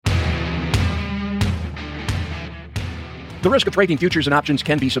The risk of trading futures and options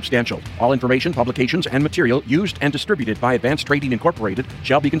can be substantial. All information, publications, and material used and distributed by Advanced Trading Incorporated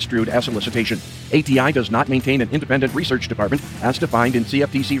shall be construed as solicitation. ATI does not maintain an independent research department as defined in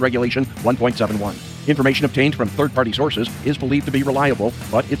CFTC Regulation 1.71. Information obtained from third-party sources is believed to be reliable,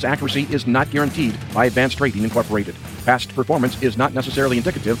 but its accuracy is not guaranteed by Advanced Trading Incorporated. Past performance is not necessarily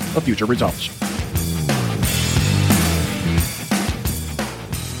indicative of future results.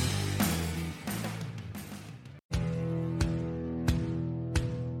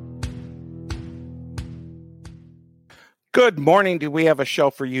 Good morning. Do we have a show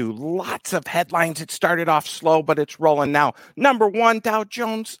for you? Lots of headlines. It started off slow, but it's rolling now. Number one, Dow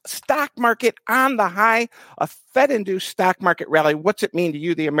Jones stock market on the high, a Fed-induced stock market rally. What's it mean to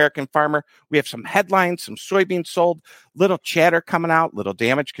you, the American farmer? We have some headlines, some soybeans sold, little chatter coming out, little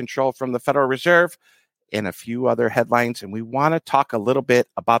damage control from the Federal Reserve, and a few other headlines. And we want to talk a little bit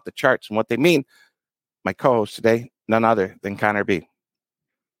about the charts and what they mean. My co-host today, none other than Connor B.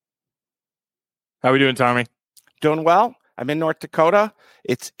 How are we doing, Tommy? Doing well. I'm in North Dakota.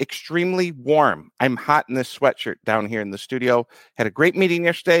 It's extremely warm. I'm hot in this sweatshirt down here in the studio. Had a great meeting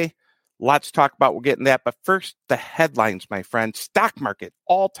yesterday. Lots to talk about. We'll get in that. But first, the headlines, my friend. Stock market,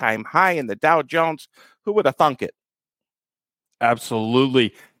 all-time high in the Dow Jones. Who would have thunk it?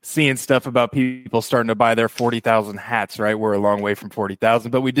 Absolutely. Seeing stuff about people starting to buy their 40,000 hats, right? We're a long way from 40,000,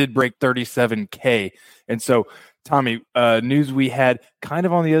 but we did break 37K. And so, Tommy, news we had kind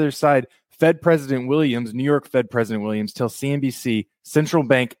of on the other side. Fed President Williams, New York Fed President Williams, tells CNBC central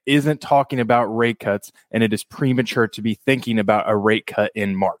bank isn't talking about rate cuts and it is premature to be thinking about a rate cut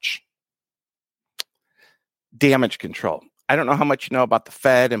in March. Damage control. I don't know how much you know about the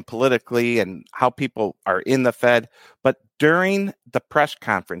Fed and politically and how people are in the Fed, but during the press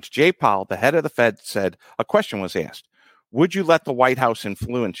conference, Jay Powell, the head of the Fed, said a question was asked. Would you let the White House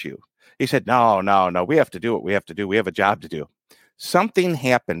influence you? He said, no, we have to do what we have to do. We have a job to do. Something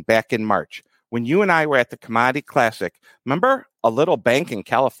happened back in March when you and I were at the Commodity Classic. Remember a little bank in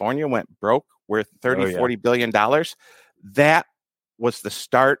California went broke worth $40 billion? That was the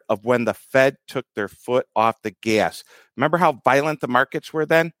start of when the Fed took their foot off the gas. Remember how violent the markets were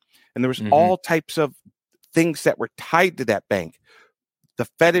then? And there was all types of things that were tied to that bank. The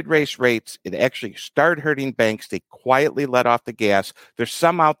Fed had raised rates. It actually started hurting banks. They quietly let off the gas. There's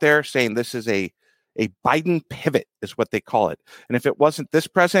some out there saying this is a Biden pivot is what they call it. And if it wasn't this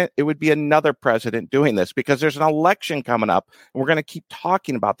president, it would be another president doing this because there's an election coming up. And we're going to keep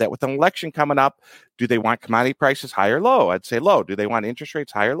talking about that. With an election coming up, do they want commodity prices high or low? I'd say low. Do they want interest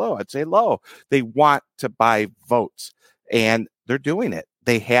rates high or low? I'd say low. They want to buy votes, and they're doing it.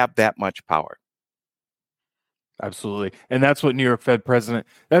 They have that much power. Absolutely. And that's what New York Fed president,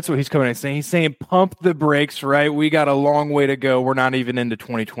 that's what he's coming and saying. He's saying, pump the brakes, right? We got a long way to go. We're not even into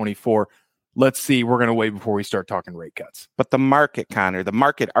 2024. Let's see. We're going to wait before we start talking rate cuts. But the market, Connor, the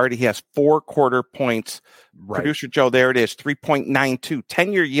market already has 4 quarter points. Right. Producer Joe, there it is, 3.92,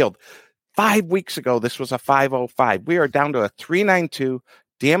 10-year yield. 5 weeks ago, this was a 5.05. We are down to a 3.92.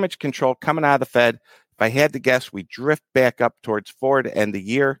 Damage control coming out of the Fed. If I had to guess, we drift back up towards 4 to end the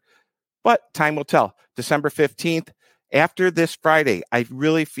year. But time will tell. December 15th, after this Friday, I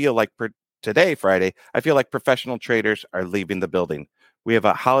really feel like today, Friday, I feel like professional traders are leaving the building. We have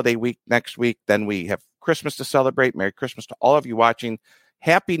a holiday week next week. Then we have Christmas to celebrate. Merry Christmas to all of you watching.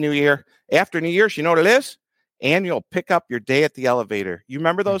 Happy New Year. After New Year's, you know what it is? Annual pick up your day at the elevator. You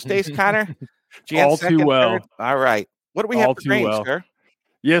remember those days, Connor? All 2nd, too well. 3rd? All right. What do we have for grains, sir?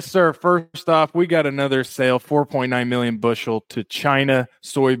 Yes, sir. First off, we got another sale, 4.9 million bushel to China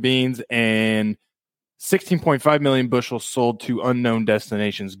soybeans and 16.5 million bushels sold to unknown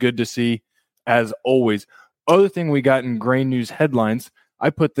destinations. Good to see, as always. Other thing we got in grain news headlines, I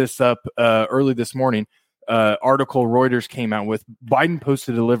put this up early this morning. Article Reuters came out with Biden post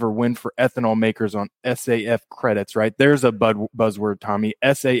to deliver win for ethanol makers on SAF credits, right? There's a buzzword, Tommy,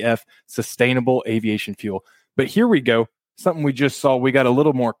 SAF, sustainable aviation fuel. But here we go. Something we just saw. We got a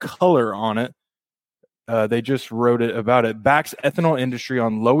little more color on it. They just wrote it about it. Backs ethanol industry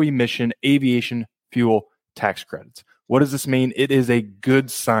on low emission aviation fuel tax credits. What does this mean? It is a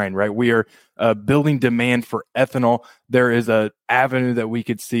good sign, right? We are building demand for ethanol. There is an avenue that we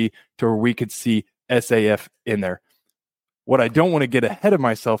could see to where we could see SAF in there. What I don't want to get ahead of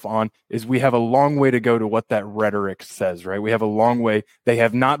myself on is we have a long way to go to what that rhetoric says, right? We have a long way. They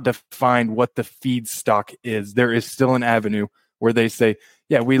have not defined what the feedstock is. There is still an avenue where they say,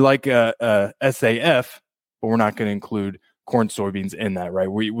 yeah, we like SAF, but we're not going to include corn, soybeans in that, right?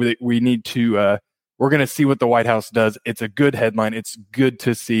 We need to, we're going to see what the White House does. It's a good headline. It's good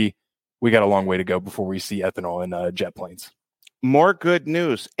to see. We got a long way to go before we see ethanol in jet planes. More good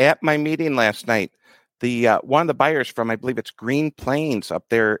news. At my meeting last night, The one of the buyers from, I believe it's Green Plains up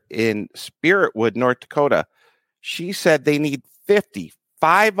there in Spiritwood, North Dakota, she said they need 50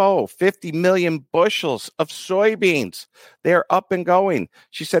 million bushels of soybeans. They're up and going.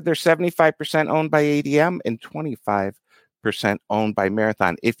 She said they're 75% owned by ADM and 25% owned by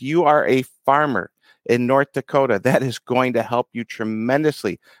Marathon. If you are a farmer in North Dakota, that is going to help you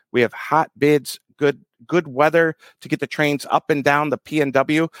tremendously. We have hot bids, good weather to get the trains up and down the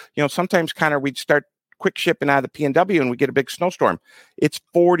PNW. Sometimes, Connor, we'd start quick shipping out of the PNW and we get a big snowstorm. It's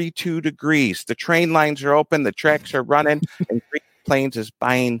 42 degrees. The train lines are open. The tracks are running. And Green Plains is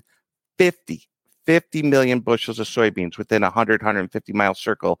buying 50 million bushels of soybeans within a 150 mile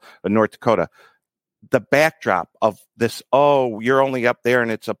circle of North Dakota. The backdrop of this, you're only up there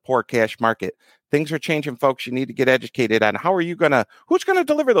and it's a poor cash market. Things are changing, folks. You need to get educated on who's going to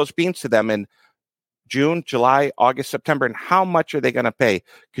deliver those beans to them in June, July, August, September, and how much are they going to pay?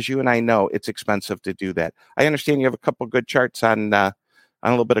 Because you and I know it's expensive to do that. I understand you have a couple good charts on a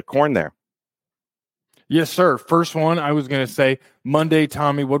little bit of corn there. Yes, sir. First one, I was going to say Monday,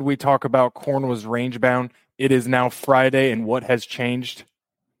 Tommy, what did we talk about? Corn was range bound. It is now Friday, and what has changed?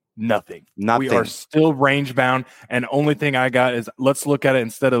 Nothing. We are still range bound, and only thing I got is let's look at it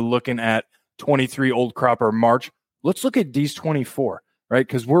instead of looking at 23 old crop or March. Let's look at D's 24, right?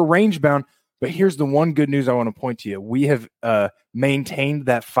 Because we're range bound. But here's the one good news I want to point to you. We have maintained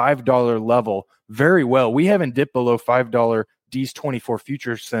that $5 level very well. We haven't dipped below $5 D's 24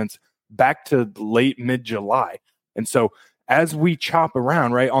 futures since back to late mid-July. And so as we chop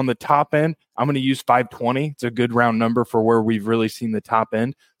around, right, on the top end, I'm going to use 520. It's a good round number for where we've really seen the top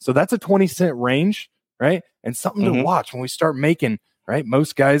end. So that's a 20-cent range, right? And something to watch when we start making, right?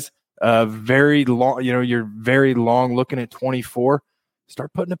 Most guys very long, you're very long looking at 24.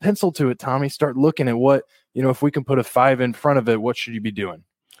 Start putting a pencil to it, Tommy. Start looking at what, if we can put a 5 in front of it, what should you be doing?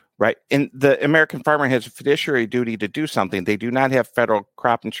 Right. And the American farmer has a fiduciary duty to do something. They do not have federal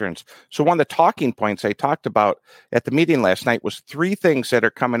crop insurance. So one of the talking points I talked about at the meeting last night was 3 things that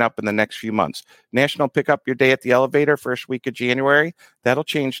are coming up in the next few months. National Pick Up Your Day at the Elevator, first week of January. That'll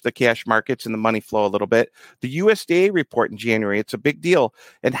change the cash markets and the money flow a little bit. The USDA report in January. It's a big deal.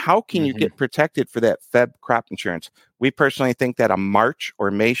 And how can you get protected for that Fed crop insurance? We personally think that a March or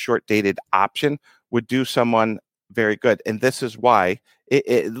May short-dated option would do someone very good. And this is why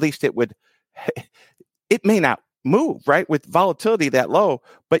at least it may not move, right? With volatility that low,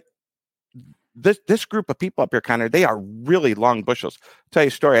 but this group of people up here, Connor, they are really long bushels. I'll tell you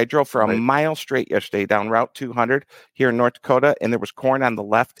a story. I drove for a mile straight yesterday down Route 200 here in North Dakota, and there was corn on the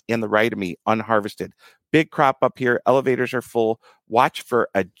left and the right of me, unharvested. Big crop up here. Elevators are full. Watch for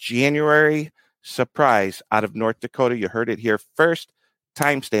a January surprise out of North Dakota. You heard it here first.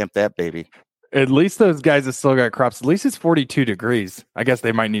 Timestamp that, baby. At least those guys have still got crops. At least it's 42 degrees. I guess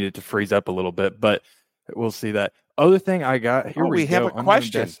they might need it to freeze up a little bit, but we'll see that. Other thing I got here, we have a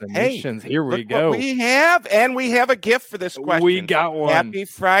question. Hey, here we go. We have a gift for this question. We got one. Happy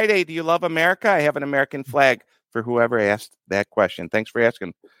Friday. Do you love America? I have an American flag for whoever asked that question. Thanks for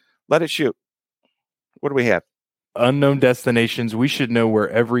asking. Let it shoot. What do we have? Unknown destinations. We should know where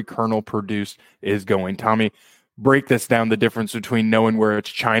every kernel produced is going. Tommy, break this down, the difference between knowing where it's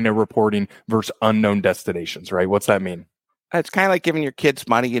China reporting versus unknown destinations, right? What's that mean? It's kind of like giving your kids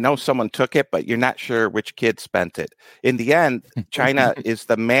money. You know someone took it, but you're not sure which kid spent it. In the end, China is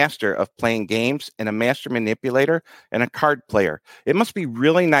the master of playing games and a master manipulator and a card player. It must be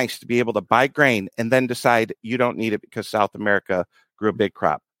really nice to be able to buy grain and then decide you don't need it because South America grew a big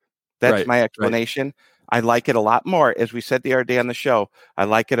crop. That's my explanation. Right. I like it a lot more. As we said the other day on the show, I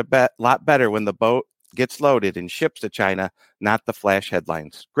like it a lot better when the boat gets loaded and ships to China, not the flash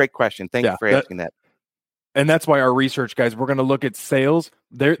headlines. Great question. Thank you for asking that. And that's why our research guys, we're going to look at sales.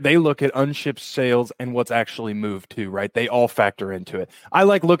 They look at unshipped sales and what's actually moved too, right? They all factor into it. I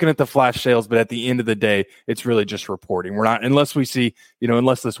like looking at the flash sales, but at the end of the day, it's really just reporting. We're not, unless we see,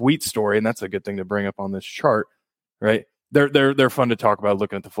 unless this wheat story, and that's a good thing to bring up on this chart, right? They're fun to talk about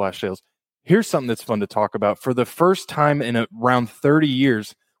looking at the flash sales. Here's something that's fun to talk about. For the first time in around 30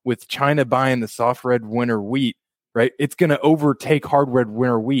 years, with China buying the soft red winter wheat, right? It's going to overtake hard red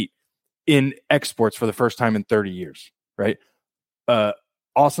winter wheat in exports for the first time in 30 years, right?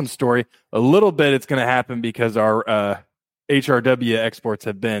 Awesome story. A little bit it's going to happen because our HRW exports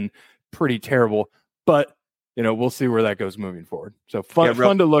have been pretty terrible, but we'll see where that goes moving forward. So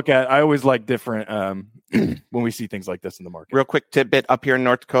fun to look at. I always like different when we see things like this in the market. Real quick tidbit up here in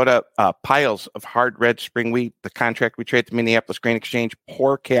North Dakota, piles of hard red spring wheat, the contract we trade at the Minneapolis Grain Exchange,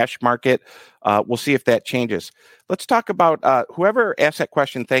 poor cash market. We'll see if that changes. Let's talk about whoever asked that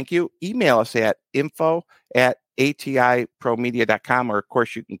question. Thank you. Email us at info@ ATIPromedia.com, or of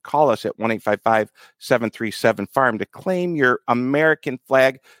course you can call us at 1-855-737-FARM to claim your American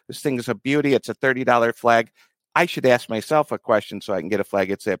flag. This thing is a beauty. It's a $30 flag. I should ask myself a question so I can get a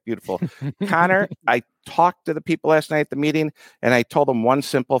flag. It's that beautiful. Connor, I talked to the people last night at the meeting, and I told them one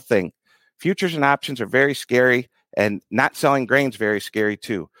simple thing. Futures and options are very scary, and not selling grain is very scary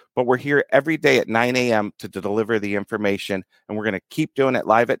too. But we're here every day at 9 a.m. to deliver the information, and we're going to keep doing it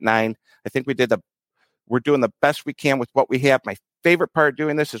live at 9. I think we're doing the best we can with what we have. My favorite part of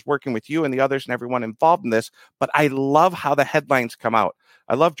doing this is working with you and the others and everyone involved in this, but I love how the headlines come out.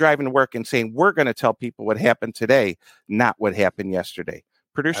 I love driving to work and saying, we're going to tell people what happened today, not what happened yesterday.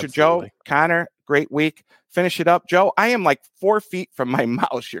 Producer Absolutely. Joe, Connor, great week. Finish it up. Joe, I am like 4 feet from my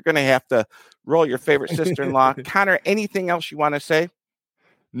mouse. You're going to have to roll your favorite sister-in-law. Connor, anything else you want to say?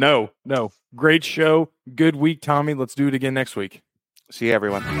 No. Great show. Good week, Tommy. Let's do it again next week. See you,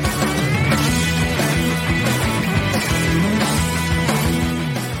 everyone.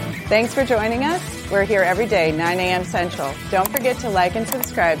 Thanks for joining us. We're here every day, 9 a.m. Central. Don't forget to like and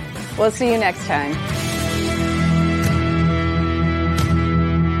subscribe. We'll see you next time.